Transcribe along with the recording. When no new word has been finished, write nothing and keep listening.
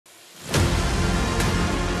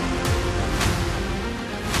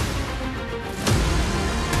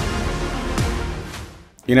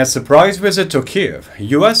In a surprise visit to Kiev,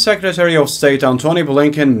 U.S. Secretary of State Antony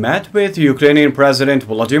Blinken met with Ukrainian President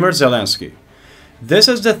Volodymyr Zelensky. This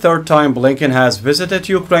is the third time Blinken has visited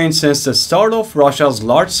Ukraine since the start of Russia's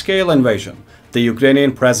large-scale invasion, the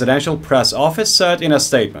Ukrainian Presidential Press Office said in a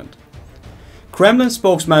statement. Kremlin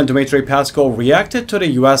spokesman Dmitry Peskov reacted to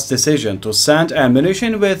the U.S. decision to send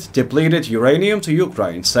ammunition with depleted uranium to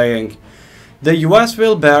Ukraine, saying, "The U.S.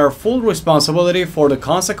 will bear full responsibility for the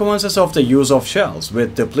consequences of the use of shells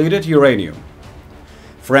with depleted uranium."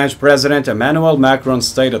 French President Emmanuel Macron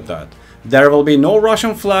stated that there will be no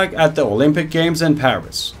Russian flag at the Olympic Games in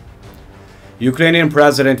Paris. Ukrainian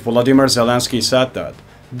President Volodymyr Zelensky said that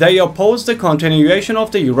they oppose the continuation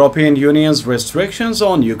of the European Union's restrictions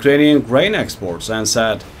on Ukrainian grain exports and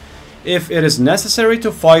said, "If it is necessary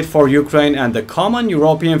to fight for Ukraine and the common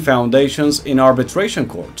European foundations in arbitration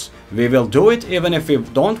courts, we will do it even if we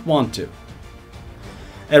don't want to."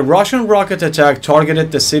 A Russian rocket attack targeted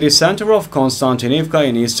the city center of Konstantinivka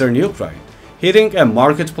in eastern Ukraine, hitting a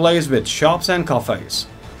marketplace with shops and cafes.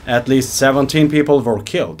 At least 17 people were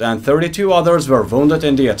killed and 32 others were wounded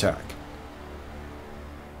in the attack.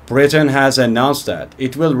 Britain has announced that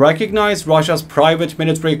it will recognize Russia's private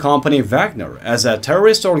military company Wagner as a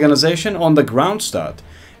terrorist organization on the grounds that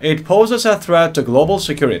it poses a threat to global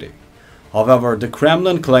security. However, the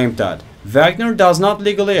Kremlin claimed that Wagner does not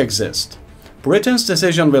legally exist. Britain's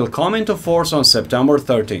decision will come into force on September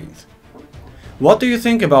 13th. What do you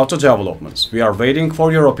think about the developments? We are waiting for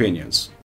your opinions.